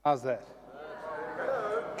How's that?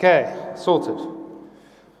 Okay, sorted.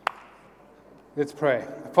 Let's pray.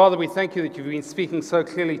 Father, we thank you that you've been speaking so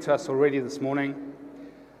clearly to us already this morning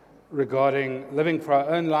regarding living for our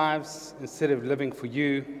own lives instead of living for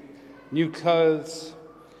you, new clothes,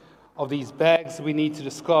 of these bags that we need to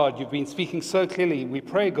discard. You've been speaking so clearly. We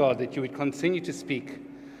pray, God, that you would continue to speak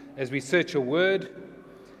as we search your word,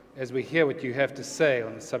 as we hear what you have to say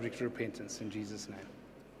on the subject of repentance. In Jesus' name.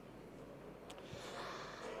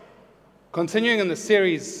 Continuing in the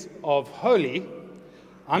series of Holy,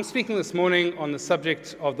 I'm speaking this morning on the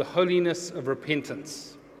subject of the holiness of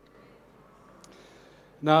repentance.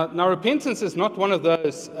 Now repentance is not one of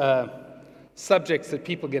those subjects that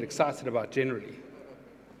people get excited about generally.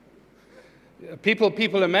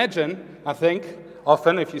 People imagine, I think,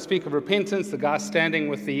 often if you speak of repentance, the guy standing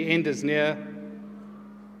with the end is near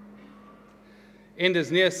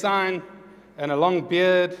sign and a long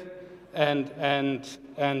beard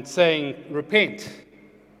and saying, repent.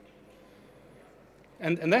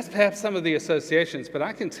 And that's perhaps some of the associations, but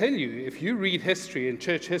I can tell you, if you read history, and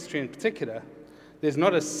church history in particular, there's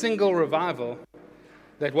not a single revival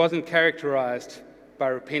that wasn't characterized by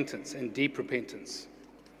repentance and deep repentance.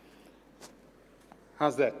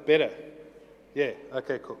 How's that? Better? Yeah,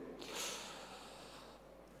 okay, cool.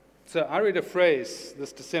 So I read a phrase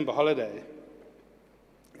this December holiday,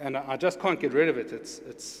 and I just can't get rid of it.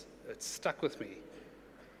 It's stuck with me.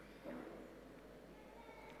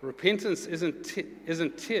 Repentance isn't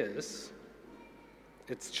tears,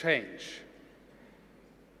 it's change.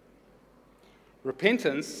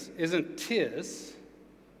 Repentance isn't tears,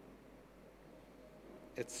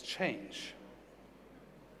 it's change.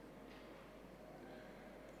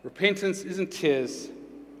 Repentance isn't tears,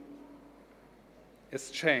 it's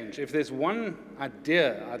change. If there's one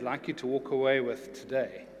idea I'd like you to walk away with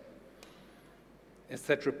today, it's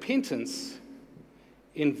that repentance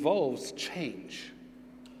involves change.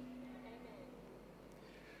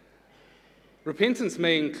 Repentance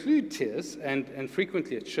may include tears, and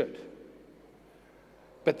frequently it should.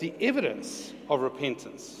 But the evidence of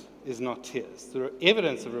repentance is not tears. The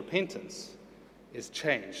evidence of repentance is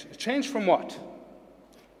change. Change from what?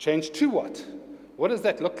 Change to what? What does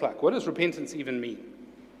that look like? What does repentance even mean?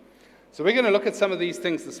 So we're going to look at some of these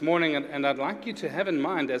things this morning, and I'd like you to have in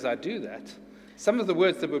mind as I do that some of the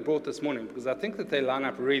words that were brought this morning, because I think that they line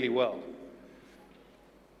up really well.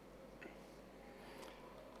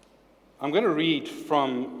 I'm going to read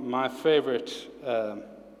from my favorite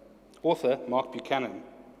author, Mark Buchanan.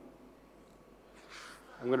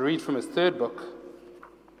 I'm going to read from his third book,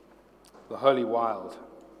 The Holy Wild.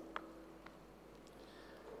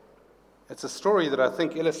 It's a story that I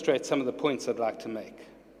think illustrates some of the points I'd like to make.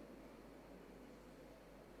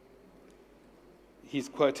 He's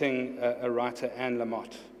quoting a writer, Anne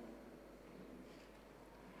Lamott.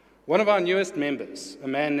 One of our newest members, a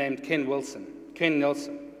man named Ken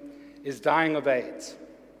Nelson, is dying of AIDS,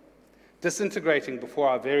 disintegrating before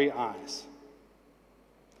our very eyes.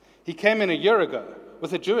 He came in a year ago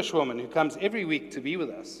with a Jewish woman who comes every week to be with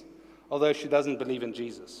us, although she doesn't believe in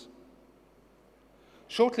Jesus.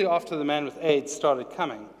 Shortly after the man with AIDS started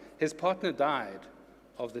coming, his partner died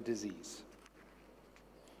of the disease.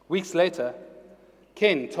 Weeks later,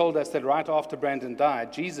 Ken told us that right after Brandon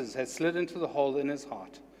died, Jesus had slid into the hole in his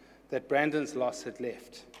heart that Brandon's loss had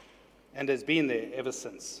left, and has been there ever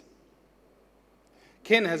since.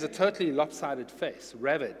 Ken has a totally lopsided face,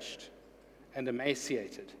 ravaged and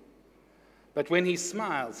emaciated. But when he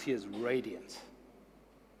smiles, he is radiant.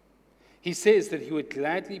 He says that he would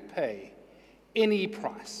gladly pay any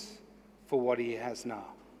price for what he has now,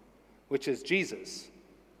 which is Jesus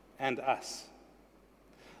and us.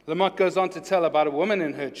 Lamott goes on to tell about a woman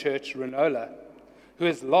in her church, Renola, who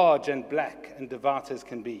is large and black and devout as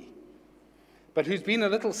can be, but who's been a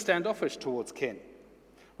little standoffish towards Ken.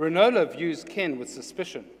 Renola views Ken with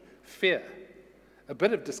suspicion, fear, a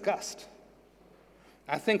bit of disgust.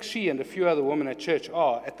 I think she and a few other women at church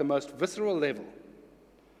are, at the most visceral level,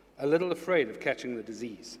 a little afraid of catching the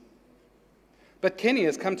disease. But Kenny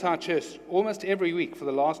has come to our church almost every week for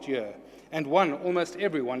the last year and won almost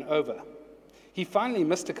everyone over. He finally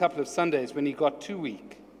missed a couple of Sundays when he got too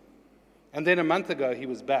weak. And then a month ago he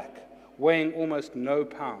was back, weighing almost no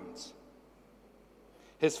pounds.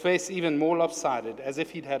 His face even more lopsided, as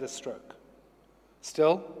if he'd had a stroke.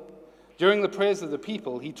 Still, during the prayers of the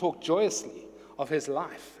people, he talked joyously of his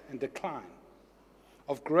life and decline,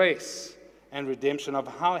 of grace and redemption, of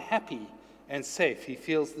how happy and safe he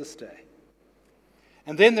feels this day.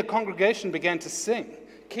 And then the congregation began to sing.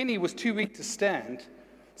 Kenny was too weak to stand,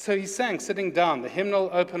 so he sang sitting down, the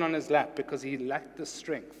hymnal open on his lap, because he lacked the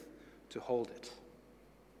strength to hold it.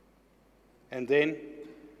 And then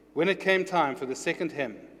When it came time for the second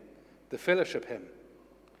hymn, the fellowship hymn,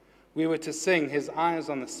 we were to sing His Eyes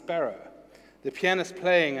on the Sparrow. The pianist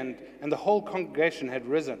playing and the whole congregation had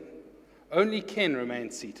risen. Only Ken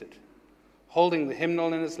remained seated, holding the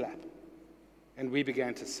hymnal in his lap, and we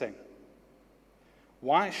began to sing.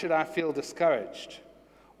 Why should I feel discouraged?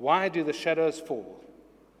 Why do the shadows fall?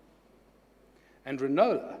 And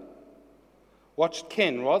Renola watched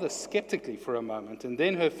Ken rather skeptically for a moment, and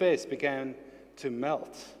then her face began to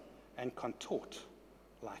melt and contort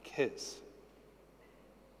like his.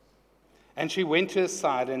 And she went to his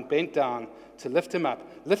side and bent down to lift him up,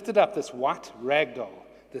 lifted up this white rag doll,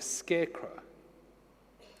 this scarecrow.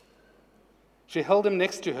 She held him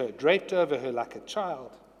next to her, draped over her like a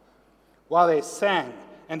child, while they sang,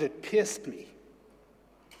 and it pierced me.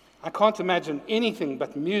 I can't imagine anything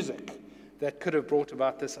but music that could have brought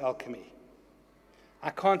about this alchemy.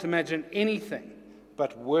 I can't imagine anything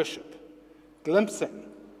but worship, glimpsing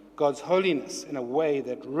God's holiness in a way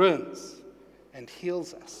that ruins and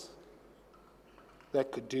heals us,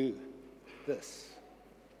 that could do this.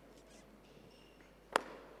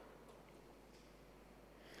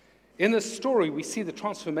 In this story, we see the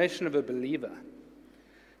transformation of a believer.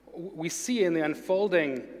 We see in the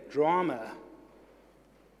unfolding drama,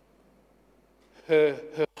 her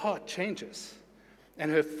heart changes, and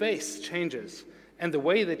her face changes, and the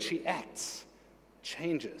way that she acts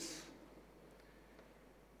changes.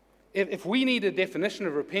 If we need a definition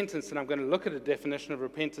of repentance, and I'm going to look at a definition of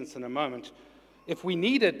repentance in a moment, if we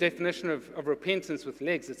need a definition of repentance with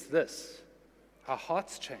legs, it's this. Our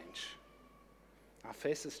hearts change. Our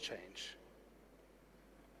faces change.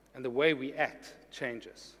 And the way we act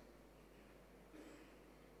changes.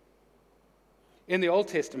 In the Old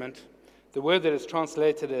Testament, the word that is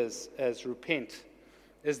translated as repent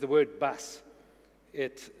is the word bas.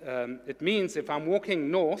 It means if I'm walking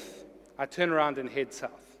north, I turn around and head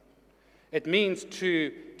south. It means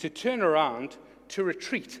to turn around, to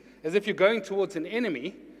retreat, as if you're going towards an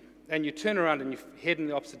enemy and you turn around and you head in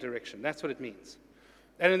the opposite direction. That's what it means.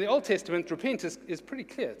 And in the Old Testament, repent is pretty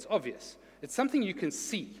clear. It's obvious. It's something you can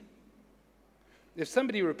see. If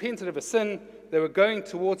somebody repented of a sin, they were going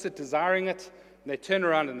towards it, desiring it, and they turn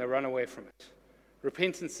around and they run away from it.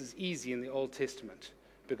 Repentance is easy in the Old Testament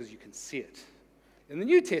because you can see it. In the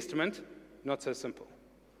New Testament, not so simple.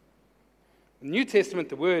 In the New Testament,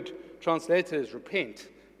 the word translated as repent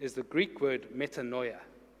is the Greek word metanoia.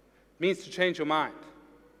 It means to change your mind.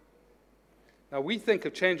 Now, we think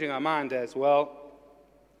of changing our mind as, well,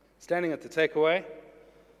 standing at the takeaway,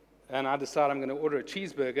 and I decide I'm going to order a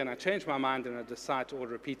cheeseburger, and I change my mind and I decide to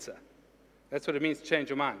order a pizza. That's what it means to change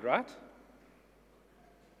your mind, right?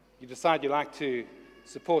 You decide you like to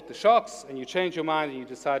support the Sharks, and you change your mind and you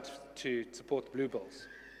decide to support the Blue Bulls.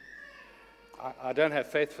 I don't have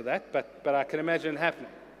faith for that, but I can imagine it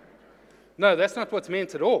happening. No, that's not what's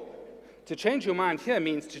meant at all. To change your mind here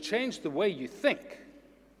means to change the way you think.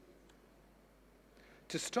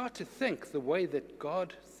 To start to think the way that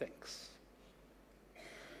God thinks.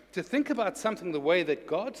 To think about something the way that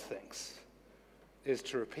God thinks is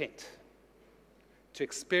to repent. To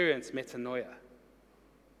experience metanoia.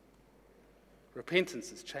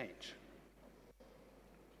 Repentance is change.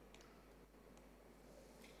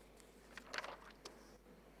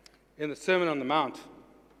 In the Sermon on the Mount,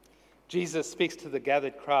 Jesus speaks to the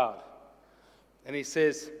gathered crowd, and he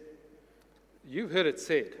says, "You've heard it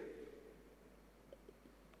said,"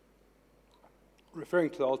 referring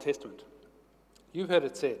to the Old Testament, "You've heard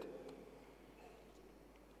it said,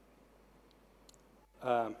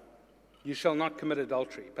 you shall not commit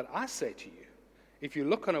adultery. But I say to you, if you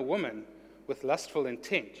look on a woman with lustful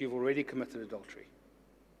intent, you've already committed adultery."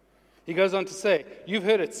 He goes on to say, "You've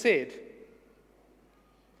heard it said,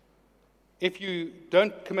 if you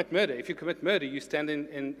don't commit murder, if you commit murder, you stand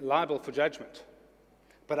in liable for judgment.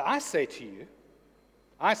 But I say to you,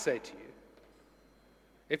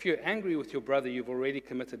 if you're angry with your brother, you've already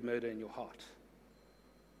committed murder in your heart."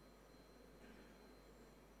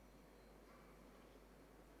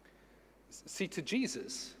 See, to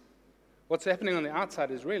Jesus, what's happening on the outside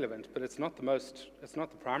is relevant, but it's not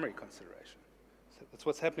the primary consideration. It's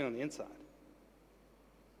what's happening on the inside.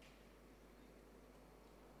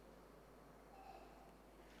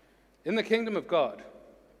 In the kingdom of God,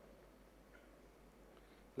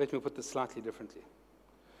 let me put this slightly differently.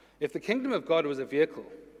 If the kingdom of God was a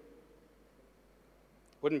vehicle,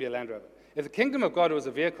 wouldn't be a Land Rover. If the kingdom of God was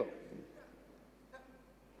a vehicle,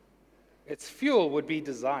 its fuel would be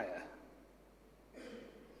desire.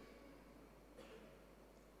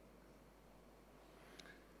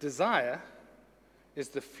 Desire is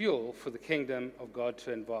the fuel for the kingdom of God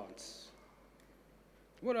to advance.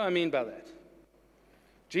 What do I mean by that?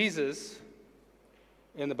 Jesus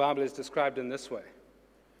in the Bible is described in this way.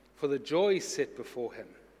 For the joy set before him,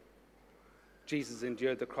 Jesus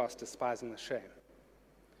endured the cross, despising the shame.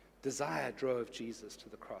 Desire drove Jesus to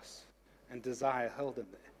the cross, and desire held him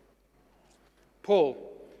there. Paul,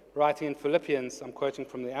 writing in Philippians, I'm quoting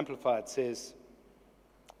from the Amplified, says,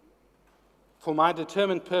 "For my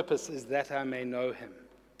determined purpose is that I may know him."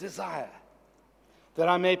 Desire. That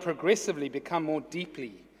I may progressively become more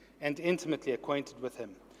deeply and intimately acquainted with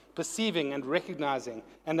him, perceiving and recognizing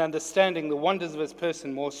and understanding the wonders of his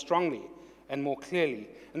person more strongly and more clearly,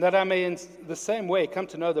 and that I may in the same way come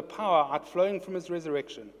to know the power outflowing from his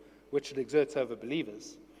resurrection, which it exerts over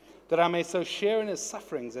believers, that I may so share in his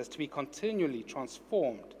sufferings as to be continually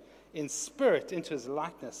transformed in spirit into his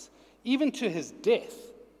likeness, even to his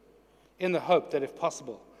death, in the hope that, if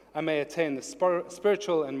possible, I may attain the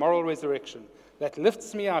spiritual and moral resurrection that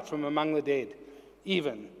lifts me out from among the dead,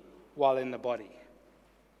 even while in the body.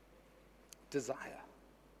 Desire.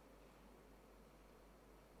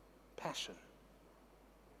 Passion.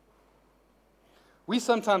 We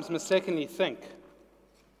sometimes mistakenly think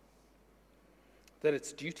that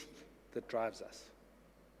it's duty that drives us.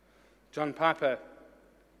 John Piper,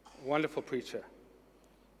 a wonderful preacher,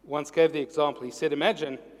 once gave the example. He said,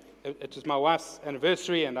 imagine it was my wife's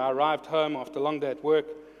anniversary and I arrived home after a long day at work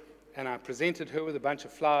and I presented her with a bunch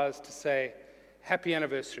of flowers to say, "Happy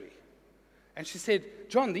anniversary." And she said,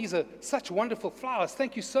 "John, these are such wonderful flowers.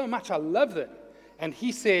 Thank you so much. I love them." And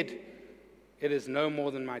he said, "It is no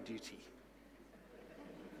more than my duty."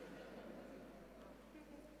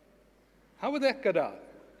 How would that go down?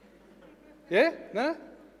 Yeah? No?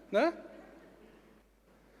 No?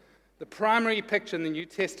 The primary picture in the New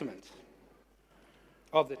Testament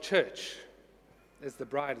of the church is the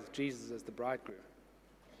bride, with Jesus as the bridegroom.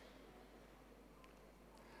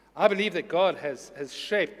 I believe that God has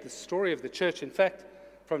shaped the story of the church, in fact,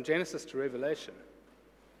 from Genesis to Revelation,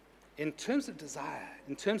 in terms of desire,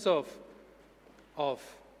 in terms of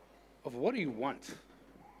what do you want?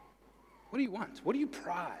 What do you want? What do you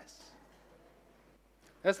prize?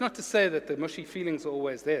 That's not to say that the mushy feelings are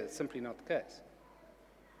always there. It's simply not the case.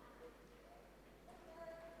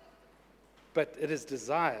 But it is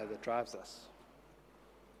desire that drives us.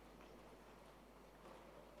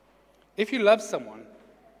 If you love someone,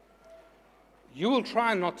 you will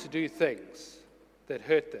try not to do things that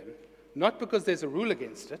hurt them, not because there's a rule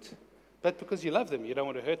against it, but because you love them. You don't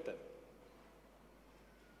want to hurt them.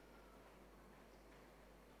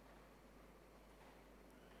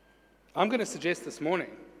 I'm going to suggest this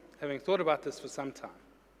morning, having thought about this for some time,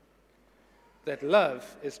 that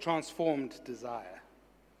love is transformed desire.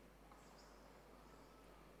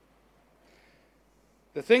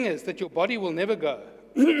 The thing is that your body will never go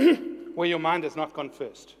where your mind has not gone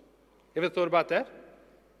first. Ever thought about that?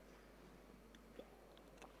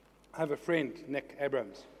 I have a friend, Nick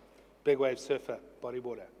Abrams, big wave surfer,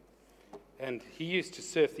 bodyboarder. And he used to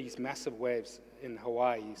surf these massive waves in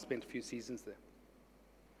Hawaii. He spent a few seasons there.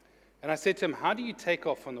 And I said to him, "How do you take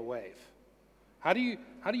off on the wave? How do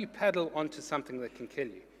you paddle onto something that can kill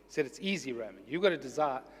you?" He said, "It's easy, Roman. You've got to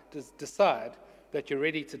decide that you're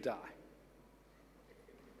ready to die.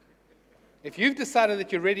 If you've decided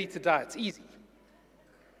that you're ready to die, it's easy.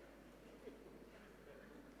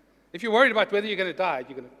 If you're worried about whether you're going to die,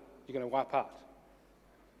 you're going to wipe out."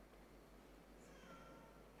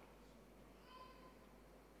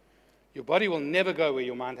 Your body will never go where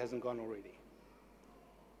your mind hasn't gone already.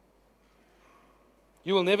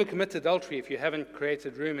 You will never commit adultery if you haven't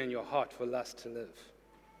created room in your heart for lust to live.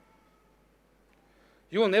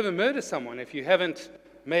 You will never murder someone if you haven't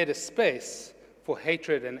made a space for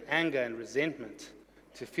hatred and anger and resentment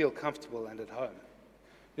to feel comfortable and at home.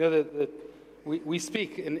 You know, we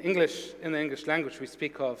speak in English, in the English language, we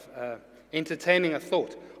speak of entertaining a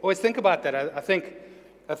thought. Always think about that. I think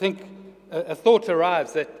a thought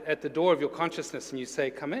arrives at the door of your consciousness and you say,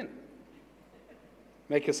 "Come in.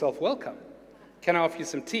 Make yourself welcome. Can I offer you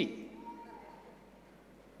some tea?"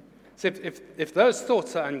 So if those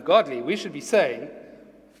thoughts are ungodly, we should be saying,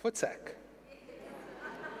 "Footsack."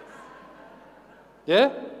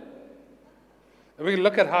 Yeah? And we can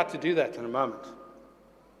look at how to do that in a moment.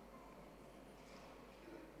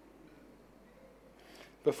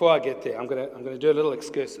 Before I get there, I'm going to do a little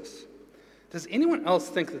excursus. Does anyone else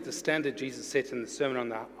think that the standard Jesus set in the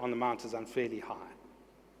Sermon on the Mount is unfairly high?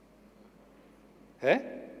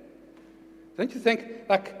 Hey? Don't you think,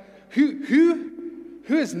 like, who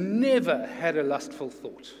has never had a lustful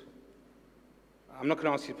thought? I'm not going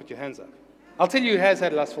to ask you to put your hands up. I'll tell you who has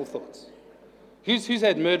had lustful thoughts. Who's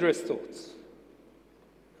had murderous thoughts?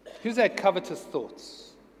 Who's had covetous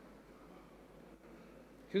thoughts?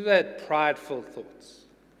 Who's had prideful thoughts?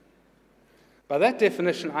 By that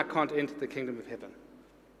definition, I can't enter the kingdom of heaven.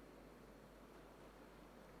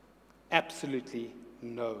 Absolutely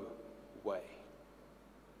no way.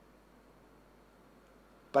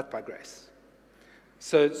 But by grace.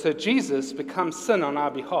 So Jesus becomes sin on our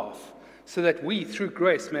behalf so that we, through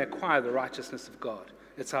grace, may acquire the righteousness of God.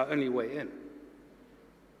 It's our only way in.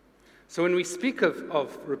 So when we speak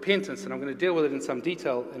of repentance, and I'm going to deal with it in some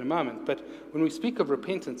detail in a moment, but when we speak of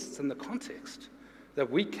repentance, it's in the context that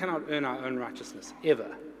we cannot earn our own righteousness,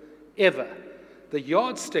 ever. Ever. The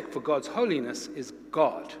yardstick for God's holiness is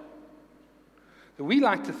God. We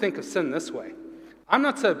like to think of sin this way. I'm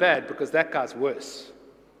not so bad because that guy's worse.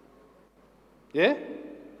 Yeah?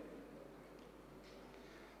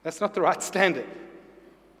 That's not the right standard.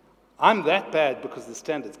 I'm that bad because the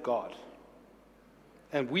standard's God.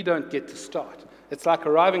 And we don't get to start. It's like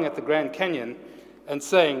arriving at the Grand Canyon and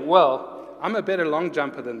saying, well, I'm a better long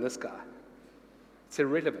jumper than this guy. It's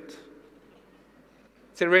irrelevant.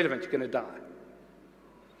 It's irrelevant. You're going to die.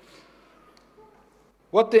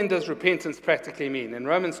 What then does repentance practically mean? In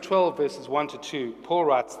Romans 12, verses 1 to 2, Paul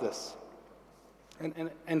writes this.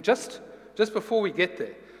 And just before we get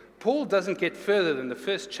there, Paul doesn't get further than the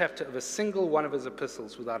first chapter of a single one of his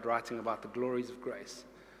epistles without writing about the glories of grace.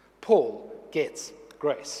 Paul gets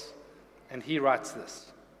grace, and he writes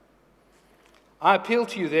this. I appeal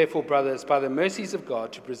to you, therefore, brothers, by the mercies of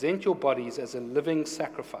God, to present your bodies as a living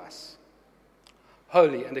sacrifice,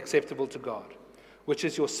 holy and acceptable to God, which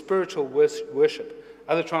is your spiritual worship.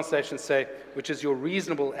 Other translations say, which is your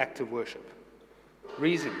reasonable act of worship.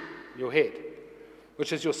 Reason, your head,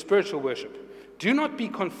 which is your spiritual worship. Do not be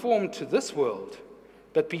conformed to this world,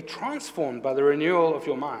 but be transformed by the renewal of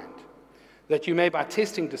your mind, that you may by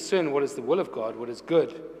testing discern what is the will of God, what is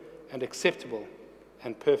good and acceptable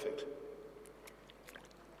and perfect.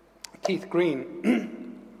 Keith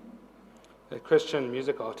Green, a Christian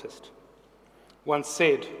music artist, once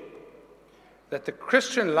said that the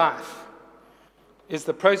Christian life is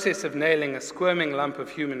the process of nailing a squirming lump of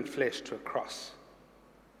human flesh to a cross.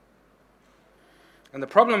 And the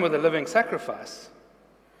problem with a living sacrifice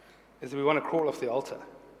is that we want to crawl off the altar.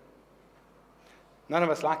 None of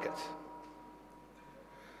us like it.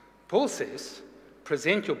 Paul says,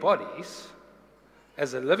 present your bodies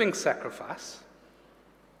as a living sacrifice,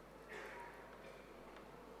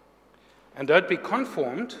 and don't be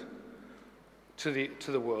conformed to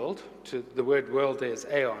the world. To the word world there is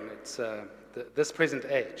aeon. It's this present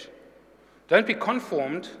age. Don't be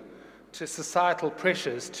conformed to societal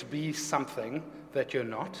pressures to be something that you're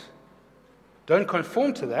not. Don't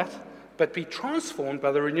conform to that, but be transformed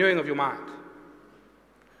by the renewing of your mind,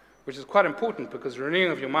 which is quite important because renewing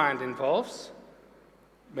of your mind involves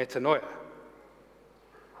metanoia.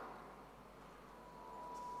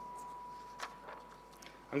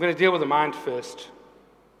 I'm going to deal with the mind first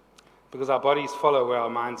because our bodies follow where our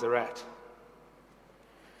minds are at.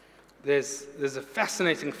 There's a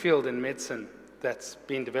fascinating field in medicine that's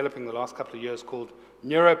been developing the last couple of years called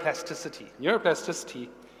neuroplasticity. Neuroplasticity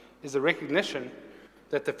is a recognition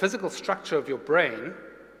that the physical structure of your brain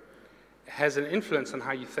has an influence on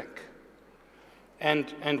how you think.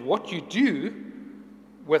 And what you do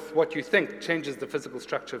with what you think changes the physical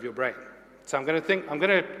structure of your brain. So I'm going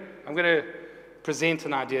to present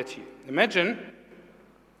an idea to you. Imagine,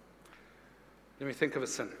 let me think of a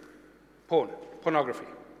sin. Pornography.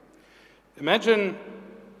 Imagine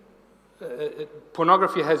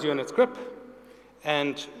pornography has you in its grip,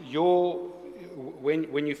 and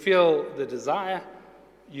when you feel the desire,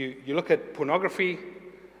 you look at pornography,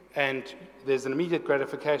 and there's an immediate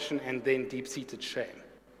gratification and then deep-seated shame,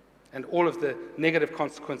 and all of the negative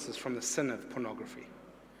consequences from the sin of pornography.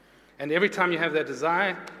 And every time you have that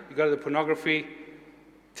desire, you go to the pornography,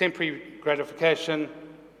 temporary gratification,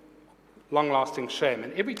 long-lasting shame.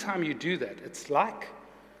 And every time you do that, it's like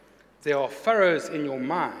there are furrows in your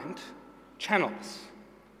mind, channels.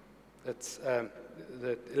 It's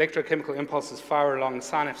the electrochemical impulses fire along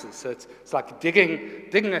synapses. So it's like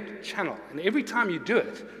digging a channel. And every time you do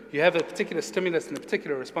it, you have a particular stimulus and a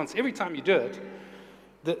particular response. Every time you do it,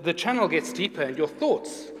 the channel gets deeper, and your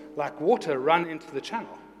thoughts, like water, run into the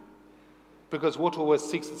channel. Because water always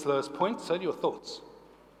seeks its lowest point, so do your thoughts.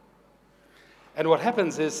 And what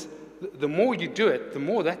happens is, the more you do it, the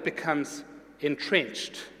more that becomes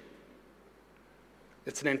entrenched.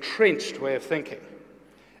 It's an entrenched way of thinking.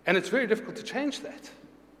 And it's very difficult to change that.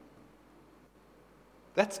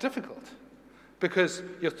 That's difficult, because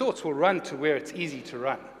your thoughts will run to where it's easy to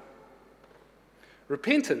run.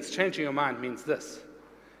 Repentance, changing your mind, means this.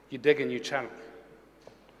 You dig a new channel.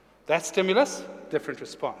 That stimulus, different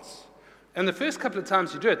response. And the first couple of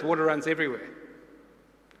times you do it, the water runs everywhere.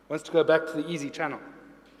 Wants to go back to the easy channel.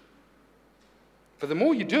 But the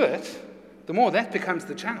more you do it, the more that becomes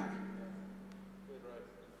the channel.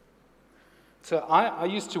 So I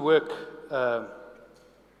used to work a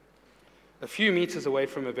few meters away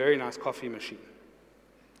from a very nice coffee machine.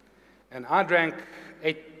 And I drank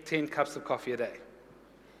 10 cups of coffee a day.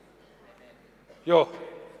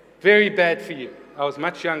 Very bad for you. I was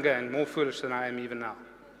much younger and more foolish than I am even now.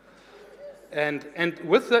 And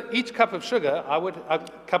with each cup of sugar,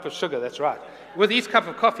 that's right. With each cup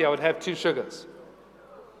of coffee, I would have 2 sugars.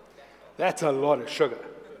 That's a lot of sugar.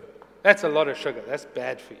 That's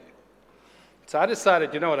bad for you. So I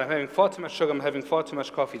decided, you know what, I'm having far too much sugar, I'm having far too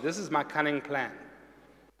much coffee. This is my cunning plan.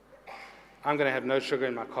 I'm going to have no sugar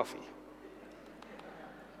in my coffee.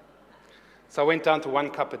 So I went down to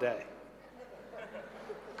 1 cup a day.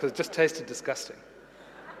 Because it just tasted disgusting.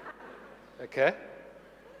 Okay?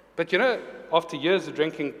 But after years of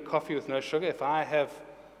drinking coffee with no sugar, if I have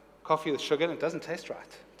coffee with sugar, it doesn't taste right.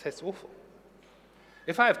 It tastes awful.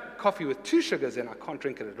 If I have coffee with 2 sugars in, I can't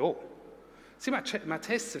drink it at all. See, my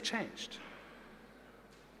tastes have changed.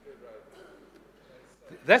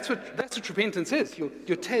 That's what repentance is.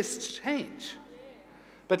 Your tastes change.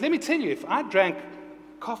 But let me tell you, if I drank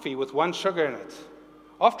coffee with 1 sugar in it,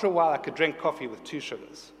 after a while I could drink coffee with 2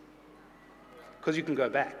 sugars. Because you can go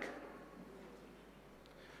back.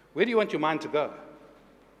 Where do you want your mind to go?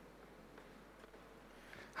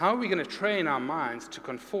 How are we going to train our minds to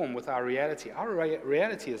conform with our reality? Our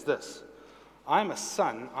reality is this. I'm a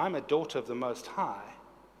son, I'm a daughter of the Most High,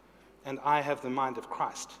 and I have the mind of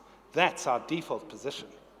Christ. That's our default position.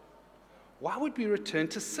 Why would we return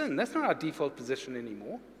to sin? That's not our default position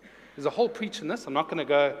anymore. There's a whole preach in this. I'm not going to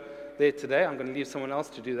go there today. I'm going to leave someone else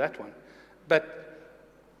to do that one. But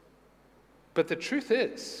the truth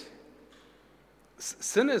is,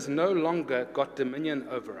 sin has no longer got dominion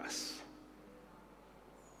over us.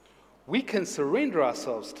 We can surrender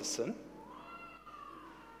ourselves to sin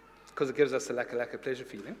because it gives us a lack of pleasure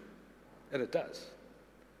feeling, and it does.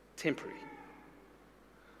 Temporary.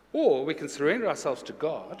 Or we can surrender ourselves to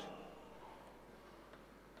God.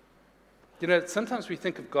 Sometimes we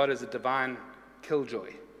think of God as a divine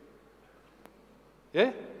killjoy.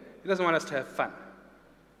 Yeah? He doesn't want us to have fun.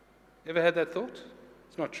 Ever had that thought?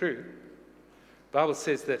 It's not true. The Bible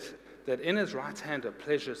says that in his right hand are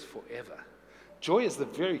pleasures forever. Joy is the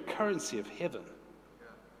very currency of heaven.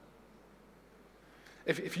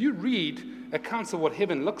 If you read accounts of what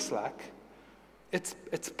heaven looks like, it's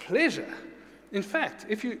pleasure. In fact,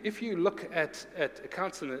 if you look at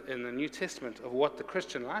accounts in the New Testament of what the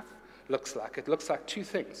Christian life looks like, it looks like 2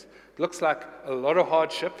 things. It looks like a lot of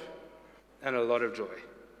hardship and a lot of joy.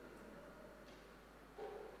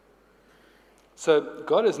 So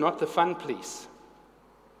God is not the fun police.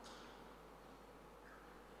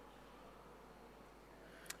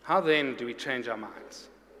 How then do we change our minds?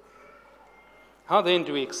 How then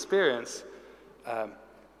do we experience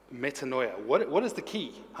metanoia? What is the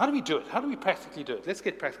key? How do we do it? How do we practically do it? Let's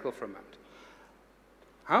get practical for a moment.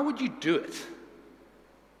 How would you do it?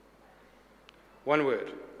 1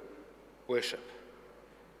 word: worship.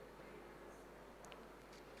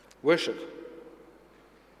 Worship.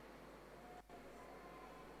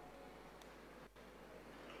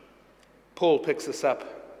 Paul picks this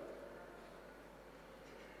up.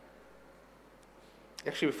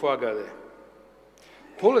 Actually, before I go there,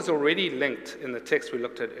 Paul has already linked in the text we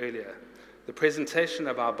looked at earlier the presentation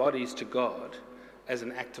of our bodies to God as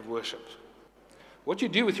an act of worship. What you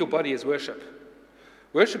do with your body is worship.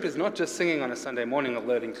 Worship is not just singing on a Sunday morning,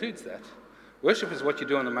 although it includes that. Worship is what you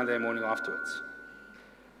do on the Monday morning afterwards.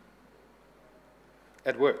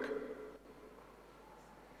 At work.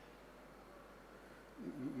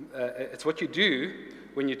 It's what you do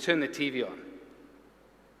when you turn the TV on.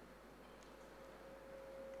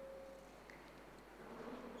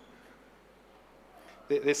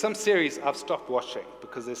 There's some series I've stopped watching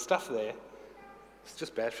because there's stuff there. It's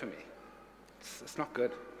just bad for me. It's not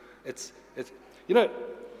good. Have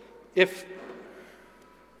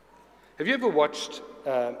you ever watched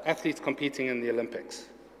athletes competing in the Olympics?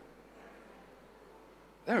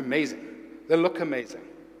 They're amazing. They look amazing.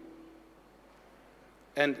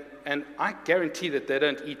 And I guarantee that they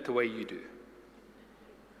don't eat the way you do.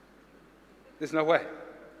 There's no way.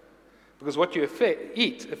 Because what you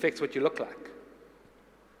eat affects what you look like.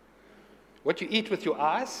 What you eat with your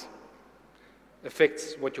eyes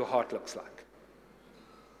affects what your heart looks like.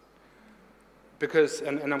 Because,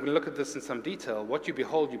 and I'm going to look at this in some detail, what you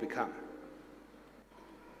behold, you become.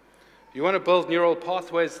 You want to build neural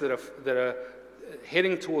pathways that are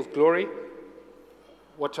heading towards glory?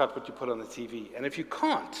 Watch out what you put on the TV. And if you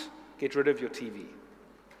can't, get rid of your TV.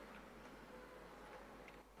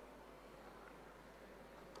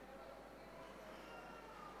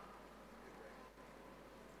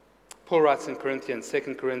 Paul writes in Corinthians,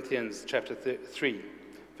 2 Corinthians chapter 3,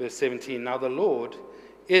 verse 17, "Now the Lord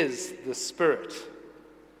is the Spirit."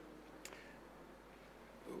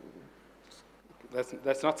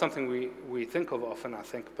 That's not something we think of often, I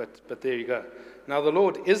think, but there you go. "Now the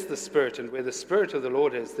Lord is the Spirit, and where the Spirit of the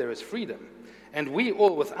Lord is, there is freedom. And we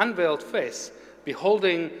all, with unveiled face,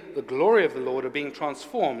 beholding the glory of the Lord, are being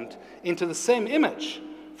transformed into the same image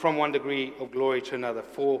from one degree of glory to another.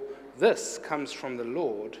 For this comes from the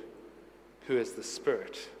Lord, who is the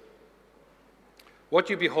Spirit." What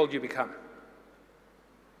you behold, you become.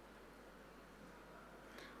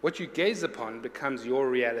 What you gaze upon becomes your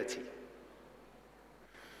reality.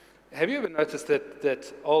 Have you ever noticed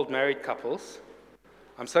that old married couples,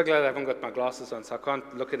 I'm so glad I haven't got my glasses on, so I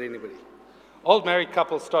can't look at anybody. Old married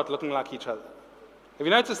couples start looking like each other. Have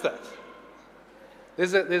you noticed that?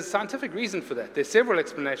 There's a scientific reason for that. There's several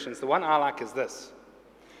explanations. The one I like is this.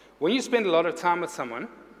 When you spend a lot of time with someone,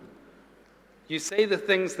 you say the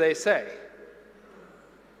things they say,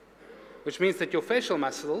 which means that your facial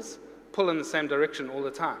muscles pull in the same direction all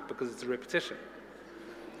the time because it's a repetition.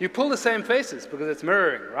 You pull the same faces because it's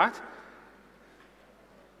mirroring, right?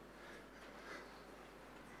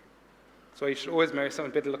 So you should always marry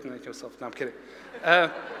someone better looking than yourself. No, I'm kidding.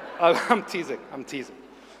 I'm teasing.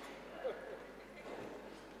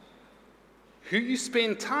 Who you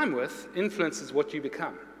spend time with influences what you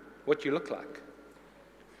become, what you look like.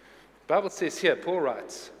 The Bible says here, Paul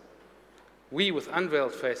writes, "We with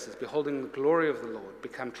unveiled faces, beholding the glory of the Lord,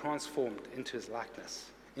 become transformed into his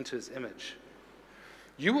likeness, into his image."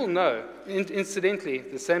 You will know, incidentally,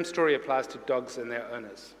 the same story applies to dogs and their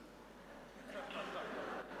owners.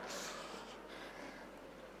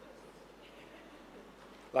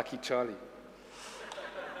 Lucky Charlie.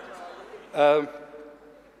 I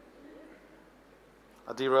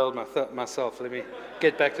derailed myself. Let me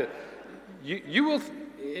get back to it. You will,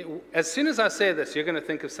 as soon as I say this, you're going to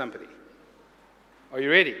think of somebody. Are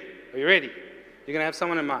you ready? You're going to have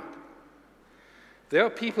someone in mind. There are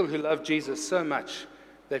people who love Jesus so much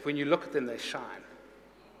that when you look at them, they shine.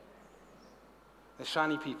 They're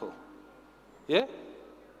shiny people. Yeah?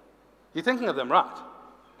 You're thinking of them, right?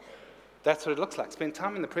 That's what it looks like. Spend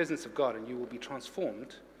time in the presence of God and you will be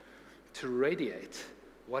transformed to radiate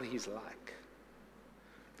what he's like.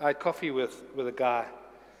 I had coffee with a guy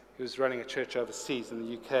who was running a church overseas in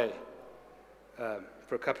the UK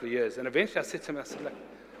for a couple of years. And eventually I said to him,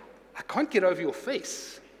 I can't get over your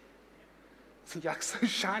face. You're like so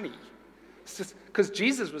shiny. It's just because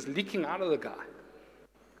Jesus was leaking out of the guy.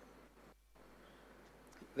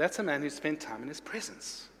 That's a man who spent time in his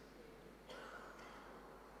presence.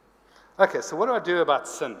 Okay, so what do I do about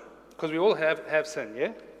sin? Because we all have sin,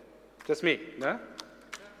 yeah? Just me, no?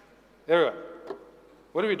 Everyone.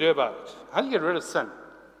 What do we do about it? How do you get rid of sin?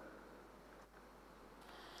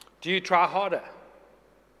 Do you try harder?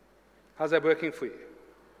 How's that working for you?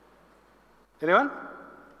 Anyone?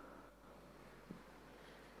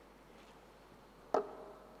 The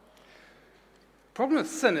problem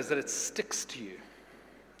with sin is that it sticks to you.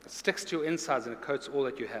 It sticks to your insides and it coats all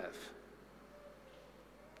that you have.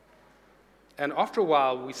 And after a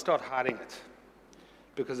while, we start hiding it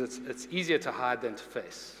because it's easier to hide than to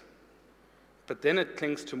face. But then it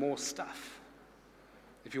clings to more stuff.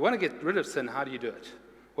 If you want to get rid of sin, how do you do it?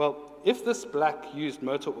 Well, if this black used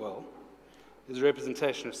motor oil is a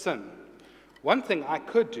representation of sin, one thing I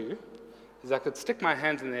could do is I could stick my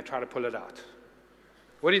hand in there and try to pull it out.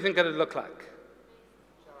 What do you think that would look like?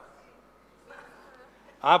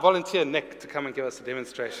 I volunteer Nick to come and give us a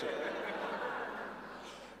demonstration.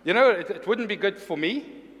 You know, it wouldn't be good for me.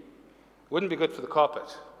 It wouldn't be good for the carpet.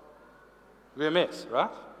 It would be a mess, right?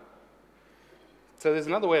 So there's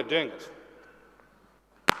another way of doing it.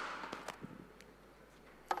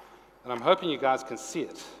 And I'm hoping you guys can see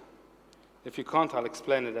it. If you can't, I'll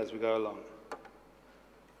explain it as we go along.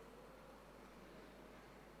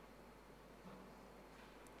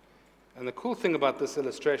 And the cool thing about this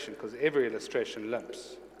illustration, because every illustration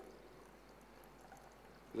limps,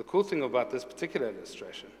 the cool thing about this particular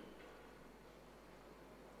illustration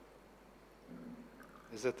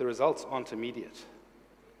is that the results aren't immediate.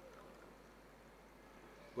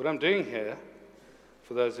 What I'm doing here,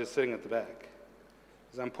 for those who are sitting at the back,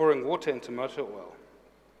 is I'm pouring water into motor oil.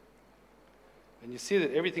 And you see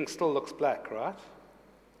that everything still looks black, right?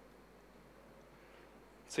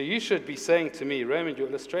 So you should be saying to me, Raymond, your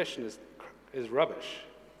illustration is rubbish.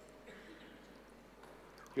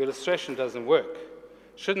 Your illustration doesn't work.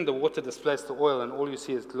 Shouldn't the water displace the oil and all you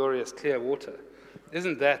see is glorious, clear water?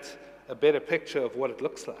 Isn't that a better picture of what it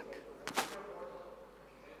looks like?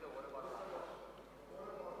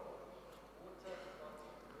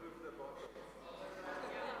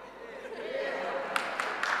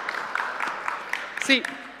 See,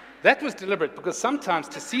 that was deliberate because sometimes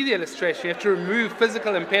to see the illustration, you have to remove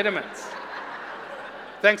physical impediments.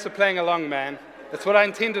 Thanks for playing along, man. That's what I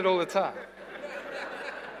intended all the time.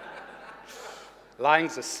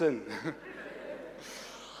 Lying's a sin.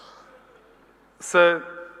 So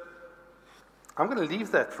I'm going to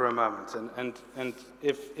leave that for a moment, and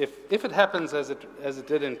if it happens as it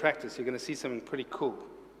did in practice, you're going to see something pretty cool.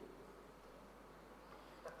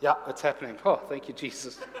 Yeah, it's happening. Oh, thank you,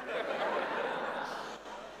 Jesus.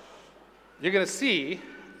 You're going to see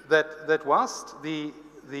that whilst the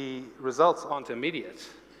results aren't immediate,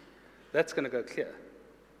 that's going to go clear.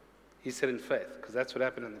 He said in faith, because that's what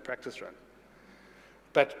happened in the practice run.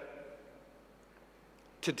 But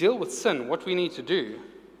to deal with sin, what we need to do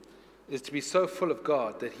is to be so full of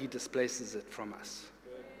God that he displaces it from us.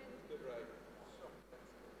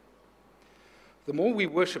 The more we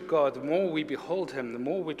worship God, the more we behold him, the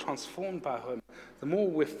more we're transformed by him, the more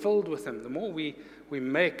we're filled with him, the more we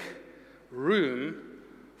make room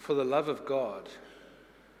for the love of God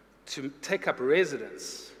to take up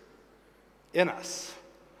residence in us,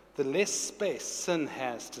 the less space sin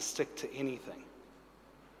has to stick to anything.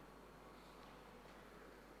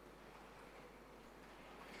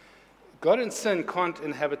 God and sin can't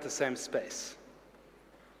inhabit the same space.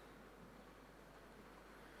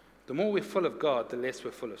 The more we're full of God, the less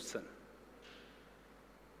we're full of sin.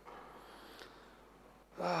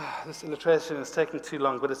 This illustration is taking too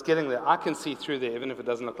long, but it's getting there. I can see through there, even if it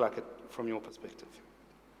doesn't look like it from your perspective.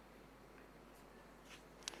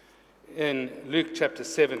 In Luke chapter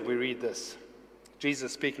 7, we read this.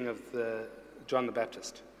 Jesus speaking of John the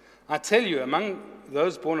Baptist. I tell you, among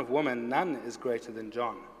those born of woman, none is greater than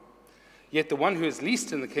John. Yet the one who is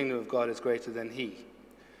least in the kingdom of God is greater than he.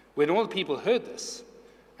 When all the people heard this,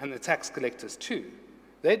 and the tax collectors too,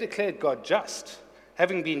 they declared God just,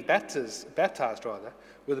 having been baptized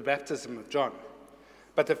with the baptism of John.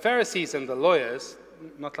 But the Pharisees and the lawyers,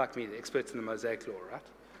 not like me, the experts in the Mosaic law, right?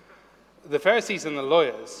 The Pharisees and the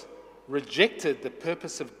lawyers rejected the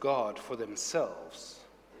purpose of God for themselves,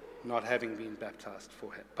 not having been baptized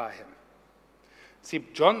by him. See,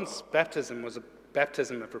 John's baptism was a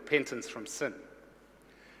baptism of repentance from sin.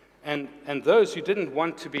 And those who didn't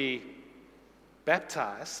want to be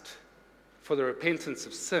baptized for the repentance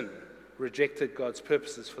of sin rejected God's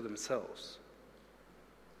purposes for themselves.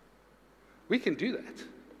 We can do that.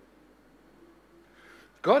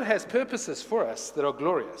 God has purposes for us that are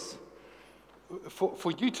glorious.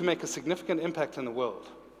 For you to make a significant impact in the world,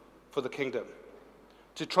 for the kingdom,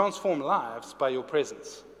 to transform lives by your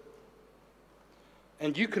presence.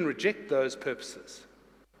 And you can reject those purposes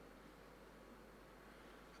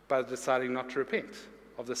by deciding not to repent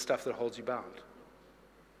of the stuff that holds you bound.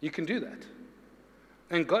 You can do that.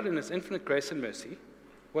 And God, in his infinite grace and mercy,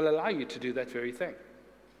 will allow you to do that very thing.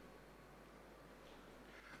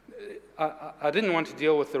 I didn't want to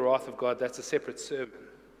deal with the wrath of God. That's a separate sermon.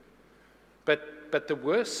 But the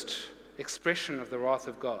worst expression of the wrath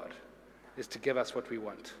of God is to give us what we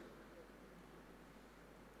want.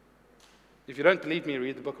 If you don't believe me,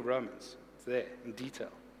 read the book of Romans. It's there in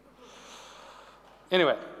detail.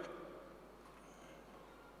 Anyway,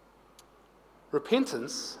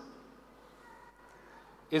 repentance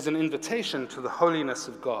is an invitation to the holiness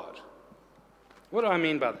of God. What do I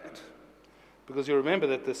mean by that? Because you remember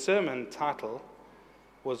that the sermon title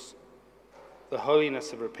was The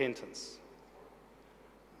Holiness of Repentance.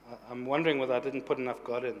 I'm wondering whether I didn't put enough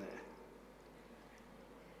God in there.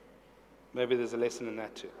 Maybe there's a lesson in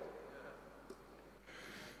that too.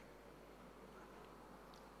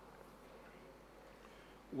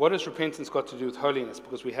 What has repentance got to do with holiness?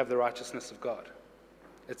 Because we have the righteousness of God.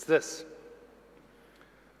 It's this.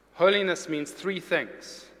 Holiness means three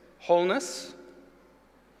things. Wholeness,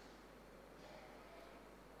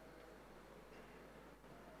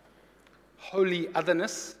 holy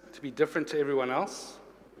otherness, to be different to everyone else,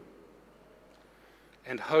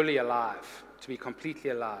 and wholly alive, to be completely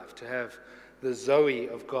alive, to have the Zoe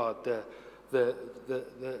of God, the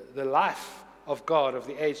life of God of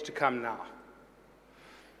the age to come now.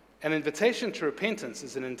 An invitation to repentance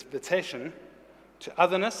is an invitation to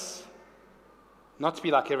otherness, not to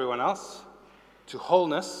be like everyone else, to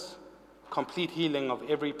wholeness, complete healing of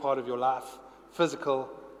every part of your life, physical,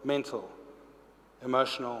 mental,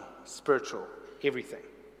 emotional, spiritual, everything.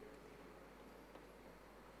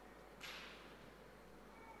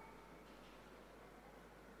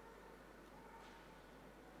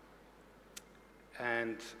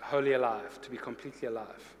 And wholly alive, to be completely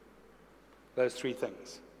alive. Those three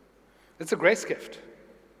things. It's a grace gift.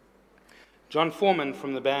 John Foreman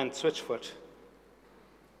from the band Switchfoot,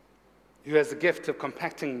 who has the gift of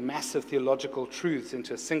compacting massive theological truths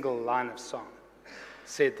into a single line of song,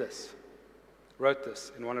 said this, wrote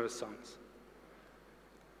this in one of his songs.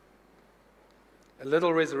 A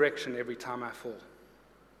little resurrection every time I fall.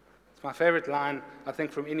 It's my favorite line, I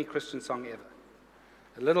think, from any Christian song ever.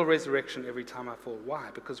 A little resurrection every time I fall. Why?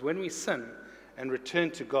 Because when we sin and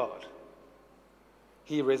return to God,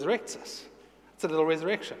 He resurrects us. It's a little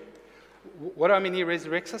resurrection. What do I mean He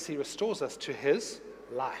resurrects us? He restores us to His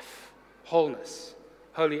life, wholeness,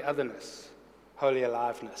 holy otherness, holy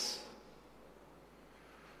aliveness.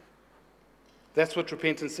 That's what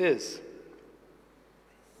repentance is.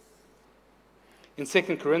 In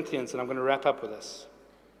 2 Corinthians, and I'm going to wrap up with this,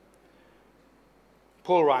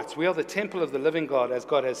 Paul writes, "We are the temple of the living God, as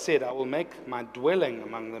God has said, I will make my dwelling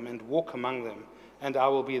among them and walk among them, and I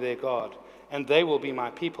will be their God, and they will be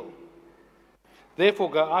my people. Therefore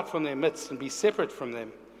go out from their midst and be separate from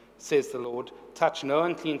them, says the Lord. Touch no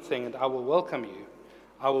unclean thing, and I will welcome you.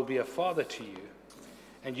 I will be a father to you,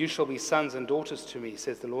 and you shall be sons and daughters to me,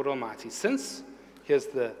 says the Lord Almighty." Since, here's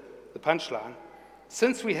the punchline,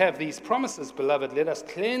 since we have these promises, beloved, let us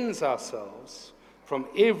cleanse ourselves from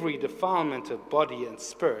every defilement of body and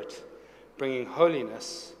spirit, bringing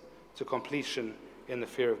holiness to completion in the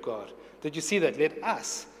fear of God. Did you see that? Let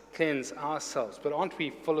us cleanse ourselves. But aren't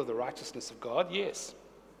we full of the righteousness of God? Yes.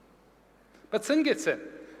 But sin gets in,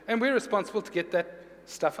 and we're responsible to get that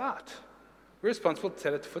stuff out. We're responsible to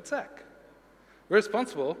tell it to Futsak. We're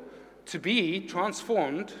responsible to be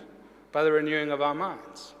transformed by the renewing of our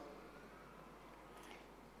minds.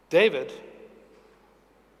 David,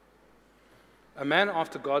 a man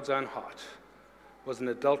after God's own heart, was an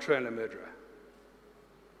adulterer and a murderer.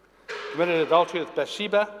 He committed adultery with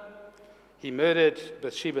Bathsheba. He murdered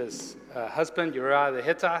Bathsheba's husband, Uriah the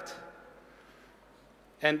Hittite.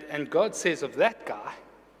 And God says of that guy,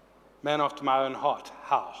 man after my own heart.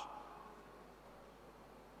 How?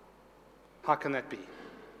 How can that be?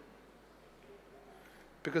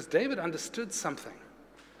 Because David understood something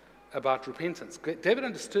about repentance. David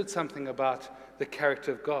understood something about the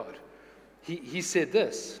character of God. He said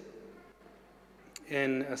this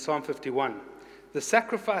in Psalm 51, "The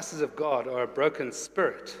sacrifices of God are a broken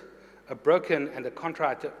spirit, a broken and a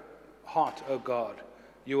contrite heart, O God,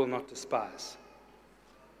 you will not despise."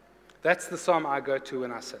 That's the psalm I go to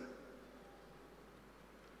when I sin.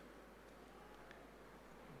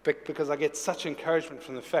 Because I get such encouragement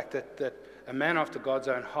from the fact that a man after God's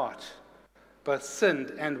own heart both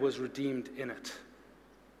sinned and was redeemed in it.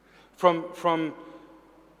 From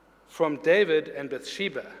David and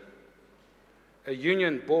Bathsheba, a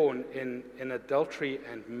union born in adultery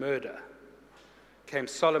and murder, came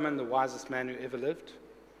Solomon, the wisest man who ever lived,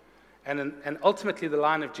 and ultimately the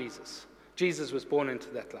line of Jesus. Jesus was born into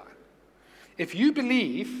that line. If you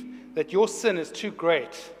believe that your sin is too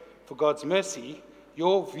great for God's mercy,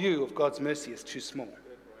 your view of God's mercy is too small.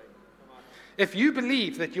 If you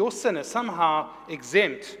believe that your sin is somehow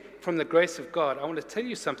exempt from the grace of God, I want to tell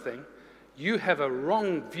you something. You have a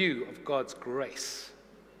wrong view of God's grace.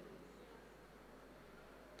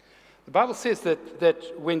 The Bible says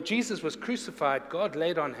that when Jesus was crucified, God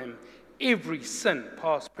laid on him every sin,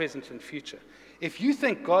 past, present, and future. If you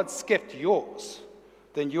think God skipped yours,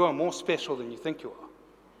 then you are more special than you think you are.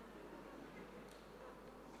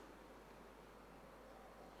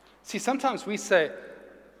 See, sometimes we say,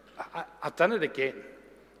 I've done it again.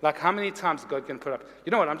 Like, how many times is God going to put up,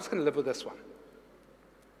 you know what, I'm just going to live with this one.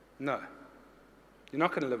 No, you're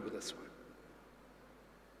not going to live with this one.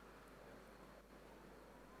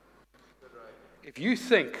 If you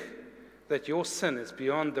think that your sin is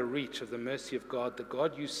beyond the reach of the mercy of God, the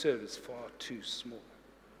God you serve is far too small.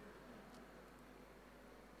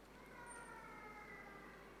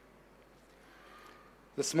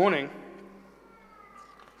 This morning,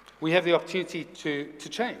 we have the opportunity to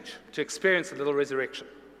change, to experience a little resurrection.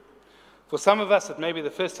 For some of us, it may be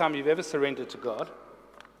the first time you've ever surrendered to God.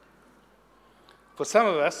 For some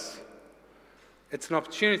of us, it's an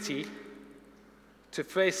opportunity to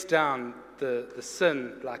face down the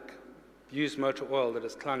sin like used motor oil that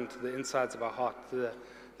has clung to the insides of our heart, the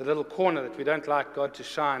little corner that we don't like God to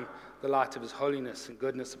shine the light of His holiness and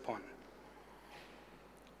goodness upon.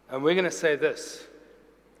 And we're going to say this: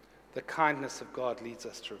 the kindness of God leads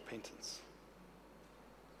us to repentance.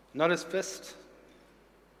 Not His fist,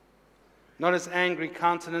 not His angry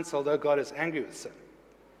countenance, although God is angry with sin,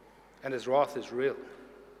 and His wrath is real.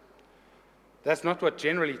 That's not what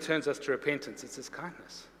generally turns us to repentance. It's His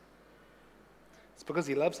kindness. It's because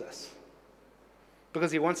He loves us.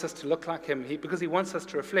 Because He wants us to look like Him. Because He wants us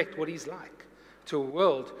to reflect what He's like to a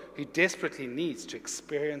world who desperately needs to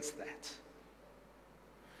experience that.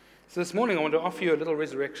 So this morning I want to offer you a little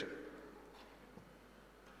resurrection.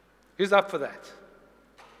 Who's up for that?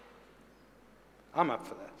 I'm up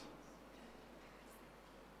for that.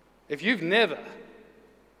 If you've never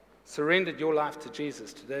surrendered your life to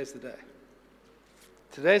Jesus, today's the day.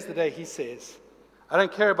 Today's the day he says, I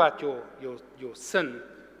don't care about your sin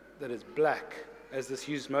that is black as this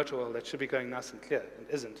used motor oil that should be going nice and clear. It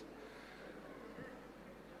isn't.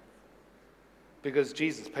 Because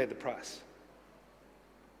Jesus paid the price.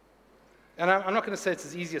 And I'm not going to say it's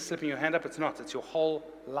as easy as slipping your hand up. It's not. It's your whole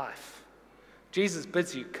life. Jesus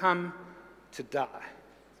bids you come to die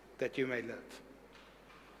that you may live.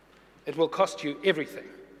 It will cost you everything.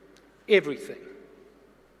 Everything.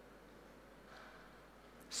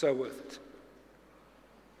 So worth it.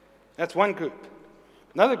 That's one group.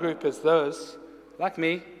 Another group is those, like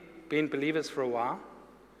me, been believers for a while,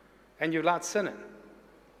 and you've allowed sin in.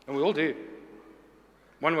 And we all do,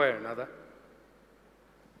 one way or another.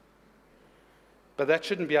 But that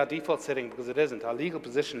shouldn't be our default setting, because it isn't. Our legal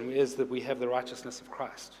position is that we have the righteousness of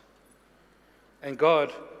Christ. And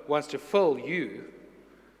God wants to fill you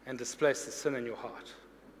and displace the sin in your heart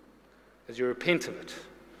as you repent of it.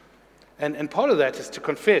 And part of that is to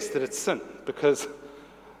confess that it's sin, because,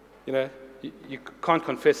 you can't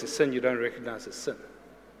confess a sin you don't recognize as sin.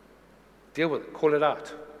 Deal with it. Call it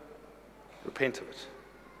out. Repent of it.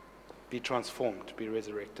 Be transformed. Be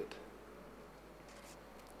resurrected.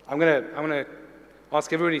 I'm going to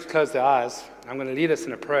ask everybody to close their eyes. I'm going to lead us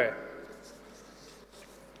in a prayer.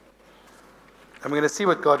 And we're going to see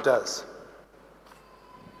what God does.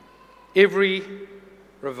 Every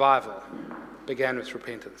revival began with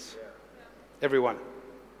repentance. Every one.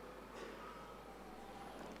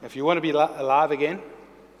 If you want to be alive again,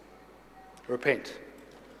 repent.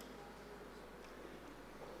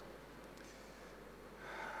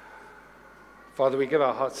 Father, we give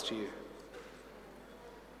our hearts to you.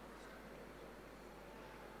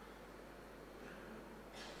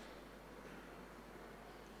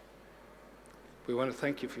 We want to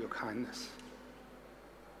thank you for your kindness.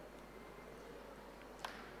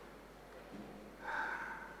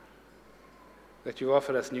 That you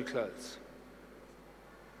offered us new clothes.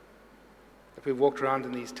 That we've walked around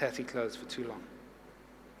in these tatty clothes for too long.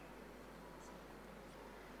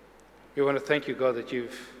 We want to thank you, God, that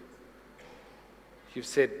you've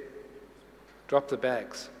said, drop the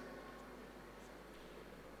bags.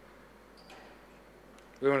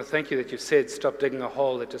 We want to thank you that you've said, stop digging a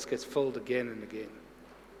hole that just gets filled again and again.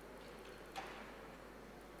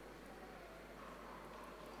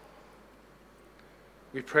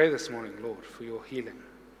 We pray this morning, Lord, for your healing.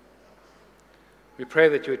 We pray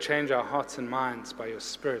that you would change our hearts and minds by your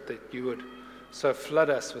Spirit, that you would so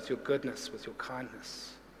flood us with your goodness, with your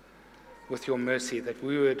kindness, with your mercy, that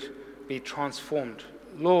we would be transformed.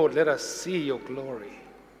 Lord, let us see your glory.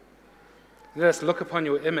 Let us look upon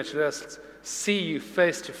your image. Let us see you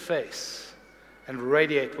face to face and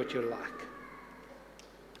radiate what you're like.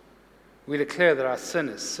 We declare that our sin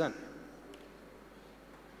is sin.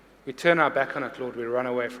 We turn our back on it, Lord. We run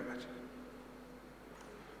away from it.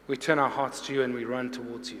 We turn our hearts to you and we run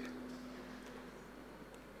towards you.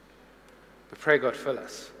 We pray, God, fill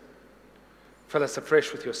us. Fill us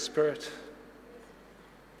afresh with your Spirit.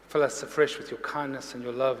 Fill us afresh with your kindness and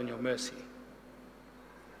your love and your mercy.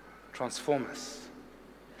 Transform us.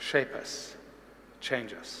 Shape us.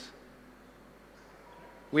 Change us.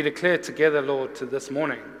 We declare together, Lord, to this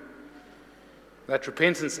morning that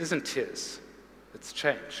repentance isn't tears, it's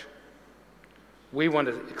change. We want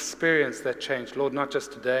to experience that change, Lord, not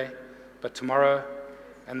just today, but tomorrow,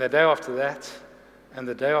 and the day after that, and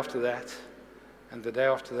the day after that, and the day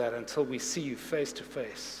after that, until we see you face to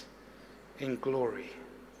face in glory.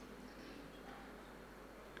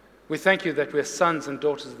 We thank you that we're sons and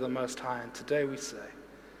daughters of the Most High, and today we say,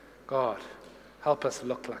 God, help us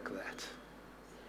look like that.